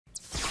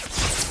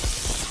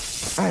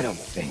I don't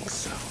think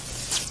so.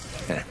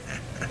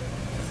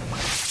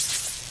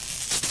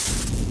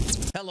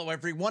 Hello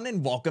everyone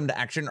and welcome to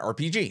Action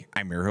RPG.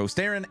 I'm your host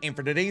Aaron, and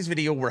for today's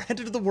video we're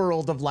headed to the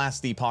world of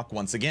Last Epoch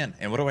once again.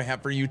 And what do I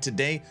have for you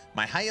today?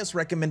 My highest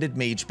recommended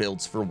mage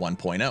builds for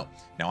 1.0.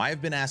 Now I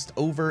have been asked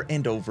over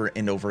and over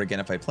and over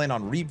again if I plan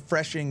on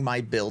refreshing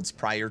my builds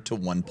prior to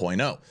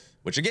 1.0,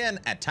 which again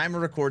at time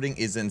of recording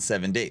is in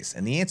 7 days,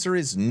 and the answer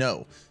is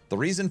no. The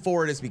reason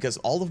for it is because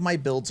all of my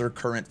builds are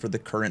current for the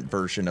current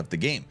version of the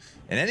game.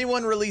 And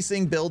anyone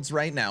releasing builds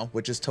right now,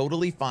 which is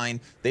totally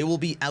fine, they will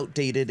be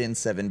outdated in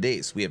 7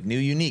 days. We have new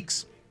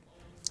uniques.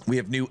 We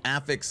have new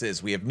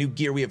affixes, we have new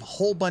gear, we have a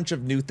whole bunch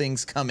of new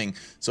things coming.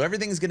 So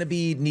everything's gonna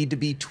need to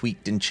be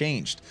tweaked and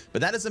changed.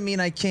 But that doesn't mean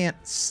I can't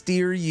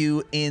steer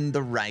you in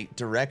the right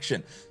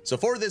direction. So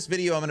for this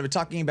video, I'm gonna be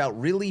talking about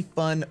really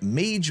fun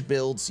mage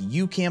builds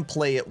you can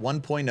play at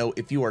 1.0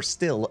 if you are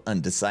still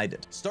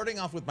undecided. Starting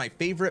off with my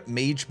favorite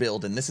mage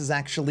build, and this is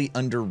actually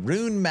under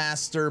Rune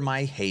Master,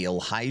 my Hail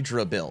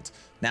Hydra build.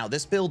 Now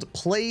this build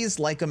plays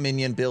like a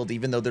minion build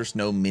even though there's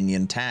no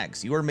minion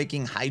tags. You are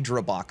making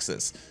Hydra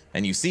boxes,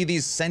 and you see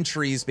these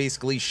sentries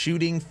basically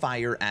shooting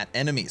fire at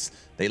enemies.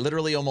 They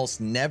literally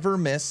almost never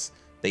miss,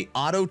 they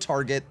auto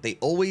target, they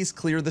always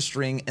clear the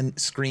screen,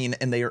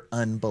 and they are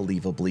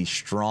unbelievably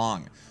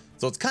strong.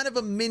 So it's kind of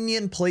a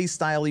minion play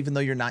style even though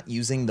you're not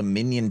using the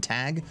minion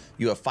tag.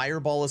 You have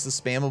Fireball as a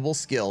spammable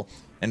skill.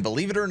 And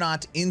believe it or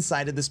not,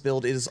 inside of this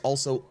build, it is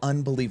also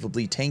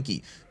unbelievably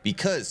tanky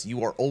because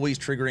you are always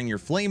triggering your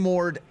flame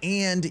ward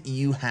and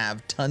you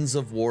have tons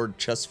of ward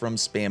just from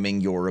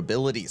spamming your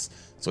abilities.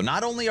 So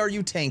not only are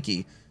you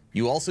tanky,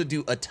 you also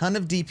do a ton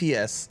of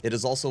DPS. It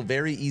is also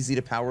very easy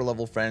to power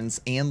level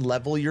friends and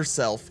level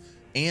yourself,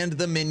 and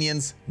the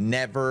minions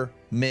never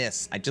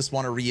miss. I just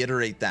want to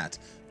reiterate that.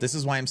 This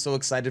is why I'm so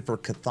excited for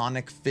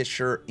Chthonic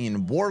Fissure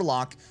in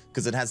Warlock,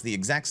 because it has the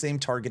exact same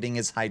targeting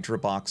as Hydra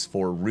Box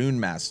for Rune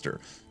Master.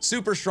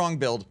 Super strong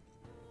build.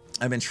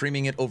 I've been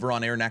streaming it over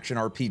on Aaron Action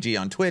RPG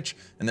on Twitch,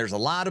 and there's a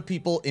lot of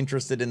people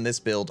interested in this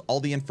build. All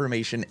the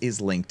information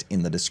is linked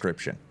in the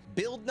description.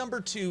 Build number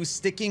 2,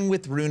 sticking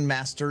with Rune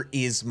Master,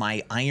 is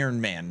my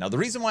Iron Man. Now the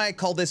reason why I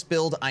call this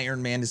build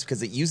Iron Man is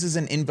because it uses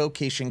an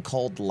invocation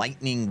called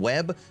Lightning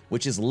Web,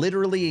 which is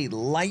literally a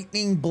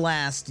lightning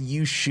blast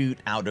you shoot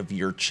out of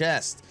your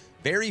chest.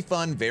 Very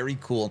fun, very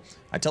cool.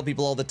 I tell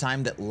people all the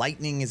time that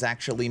lightning is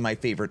actually my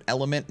favorite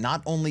element.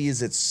 Not only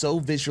is it so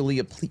visually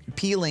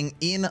appealing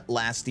in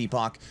Last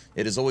Epoch,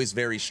 it is always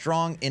very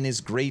strong and is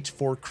great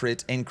for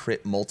crit and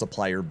crit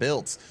multiplier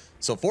builds.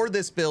 So for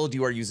this build,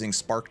 you are using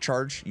Spark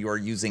Charge, you are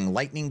using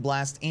Lightning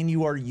Blast, and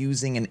you are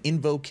using an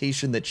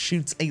invocation that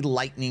shoots a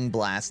lightning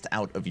blast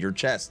out of your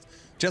chest.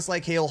 Just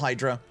like Hail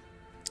Hydra,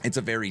 it's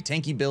a very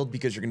tanky build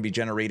because you're going to be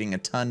generating a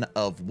ton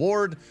of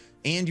ward,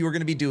 and you're going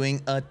to be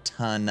doing a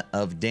ton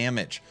of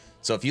damage.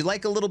 So if you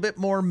like a little bit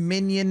more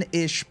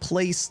minion-ish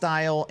play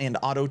style and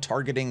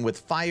auto-targeting with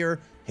fire,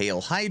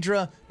 Hail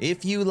Hydra.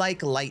 If you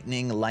like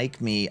lightning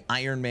like me,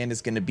 Iron Man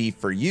is going to be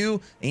for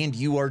you, and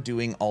you are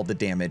doing all the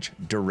damage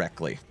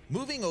directly.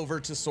 Moving over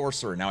to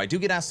Sorcerer. Now I do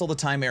get asked all the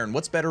time, Aaron,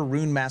 what's better,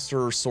 Rune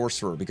Master or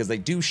Sorcerer? Because they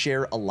do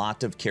share a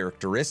lot of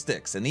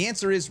characteristics. And the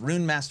answer is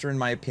Rune Master, in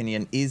my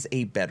opinion, is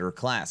a better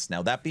class.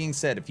 Now that being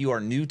said, if you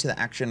are new to the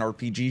action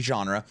RPG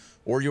genre,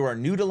 or you are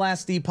new to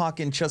Last Epoch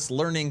and just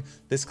learning,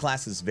 this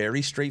class is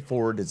very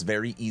straightforward, it's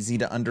very easy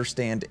to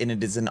understand, and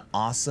it is an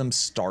awesome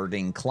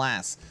starting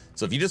class.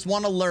 So if you just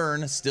want to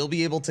learn, still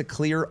be able to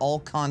clear all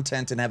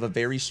content and have a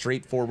very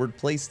straightforward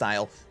play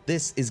style,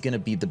 this is going to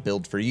be the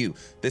build for you.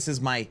 This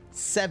is my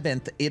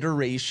 7th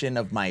iteration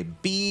of my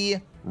B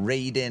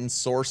Raiden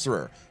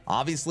Sorcerer,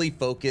 obviously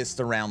focused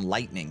around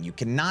lightning. You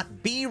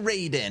cannot be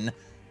Raiden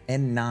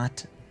and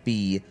not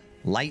be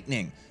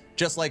lightning.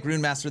 Just like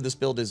Rune Master, this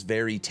build is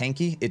very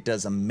tanky. It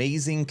does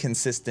amazing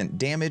consistent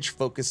damage,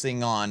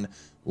 focusing on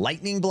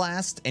Lightning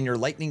Blast, and your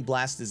Lightning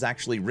Blast is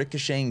actually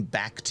ricocheting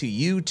back to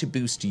you to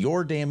boost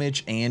your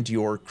damage and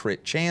your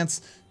crit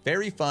chance.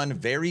 Very fun,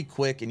 very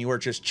quick, and you are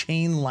just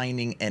chain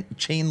lightning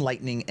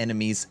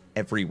enemies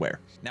everywhere.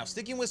 Now,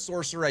 sticking with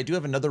Sorcerer, I do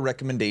have another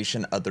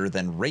recommendation other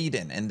than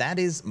Raiden, and that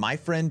is my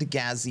friend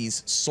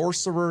Gazzy's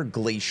Sorcerer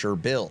Glacier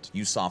build.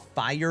 You saw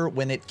fire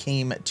when it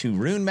came to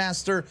Rune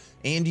Master,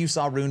 and you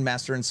saw Rune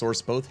Master and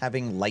Source both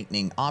having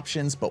lightning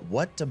options, but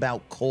what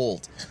about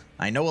cold?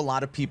 I know a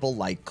lot of people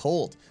like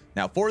cold.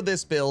 Now, for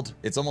this build,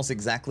 it's almost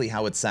exactly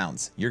how it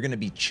sounds. You're going to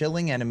be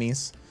chilling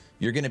enemies,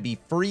 you're going to be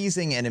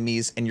freezing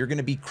enemies, and you're going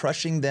to be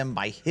crushing them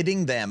by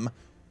hitting them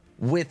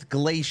with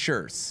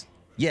glaciers.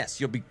 Yes,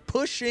 you'll be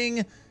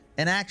pushing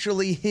and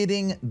actually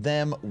hitting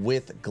them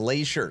with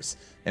glaciers.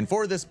 And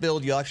for this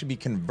build, you'll actually be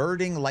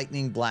converting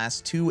Lightning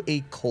Blast to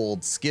a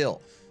cold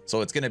skill.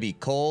 So it's going to be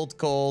cold,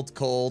 cold,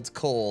 cold,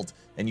 cold,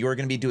 and you're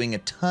going to be doing a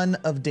ton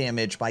of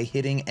damage by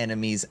hitting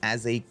enemies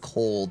as a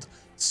cold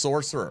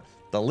sorcerer.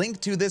 The link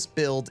to this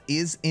build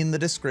is in the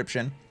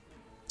description.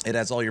 It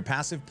has all your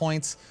passive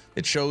points,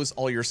 it shows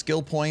all your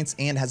skill points,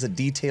 and has a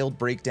detailed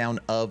breakdown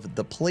of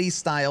the play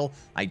style.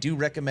 I do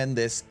recommend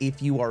this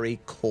if you are a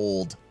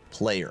cold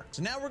player.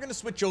 So now we're going to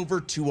switch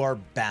over to our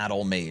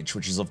battle mage,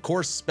 which is of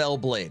course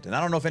Spellblade. And I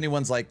don't know if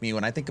anyone's like me,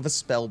 when I think of a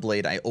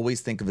Spellblade, I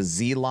always think of a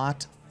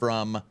Zealot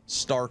from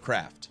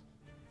StarCraft.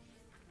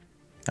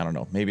 I don't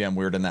know, maybe I'm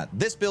weird in that.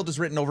 This build is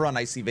written over on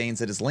Icy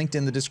Veins. It is linked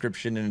in the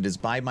description, and it is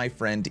by my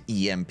friend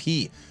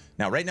EMP.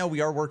 Now, right now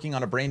we are working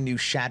on a brand new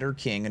Shatter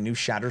King, a new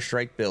Shatter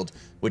Strike build,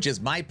 which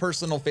is my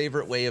personal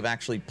favorite way of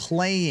actually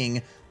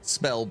playing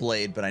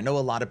Spellblade, but I know a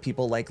lot of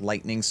people like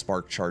Lightning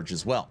Spark Charge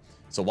as well.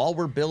 So while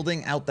we're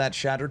building out that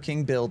Shatter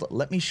King build,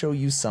 let me show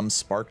you some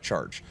Spark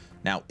Charge.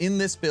 Now, in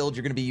this build,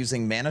 you're going to be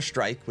using Mana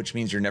Strike, which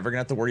means you're never going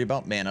to have to worry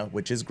about mana,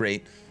 which is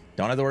great.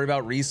 Don't have to worry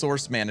about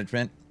resource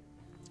management.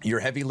 Your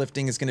heavy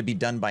lifting is going to be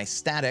done by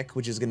static,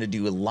 which is going to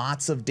do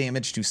lots of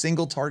damage to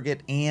single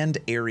target and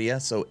area,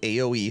 so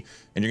AoE,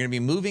 and you're going to be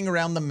moving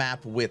around the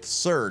map with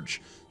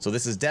Surge. So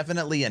this is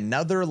definitely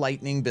another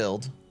lightning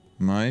build.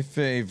 My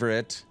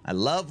favorite. I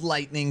love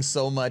lightning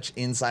so much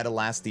inside of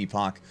Last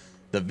Epoch.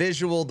 The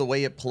visual, the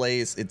way it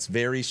plays, it's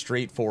very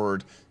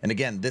straightforward. And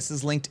again, this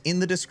is linked in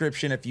the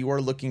description if you are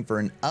looking for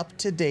an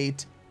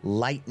up-to-date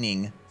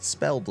lightning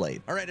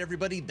Spellblade. All right,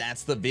 everybody,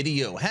 that's the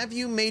video. Have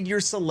you made your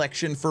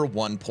selection for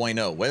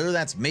 1.0? Whether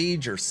that's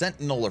Mage or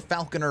Sentinel or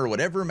Falconer or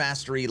whatever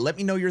mastery, let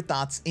me know your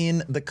thoughts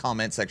in the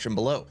comment section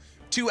below.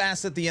 2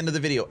 asks at the end of the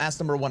video. Ask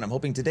number 1, I'm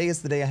hoping today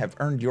is the day I have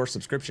earned your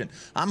subscription.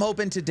 I'm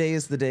hoping today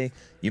is the day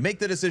you make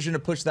the decision to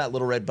push that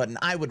little red button.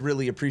 I would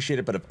really appreciate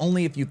it, but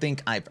only if you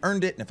think I've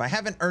earned it. And if I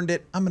haven't earned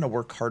it, I'm going to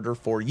work harder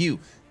for you.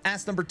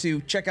 Ask number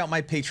 2, check out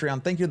my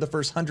Patreon. Thank you to the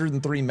first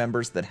 103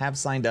 members that have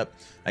signed up.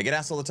 I get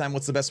asked all the time,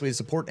 what's the best way to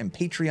support? And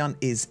Patreon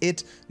is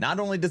it. Not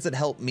only does it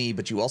help me,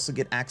 but you also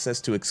get access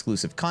to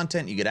exclusive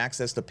content. You get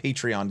access to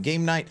Patreon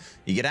game night.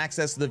 You get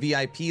access to the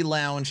VIP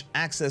lounge,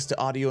 access to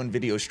audio and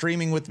video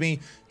streaming with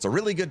me. It's a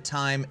really good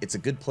time. It's a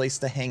good place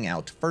to hang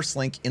out. First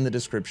link in the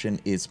description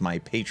is my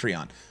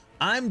Patreon.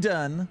 I'm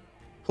done.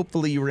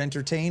 Hopefully you were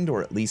entertained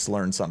or at least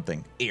learned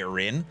something.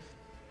 Aaron,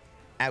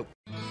 out.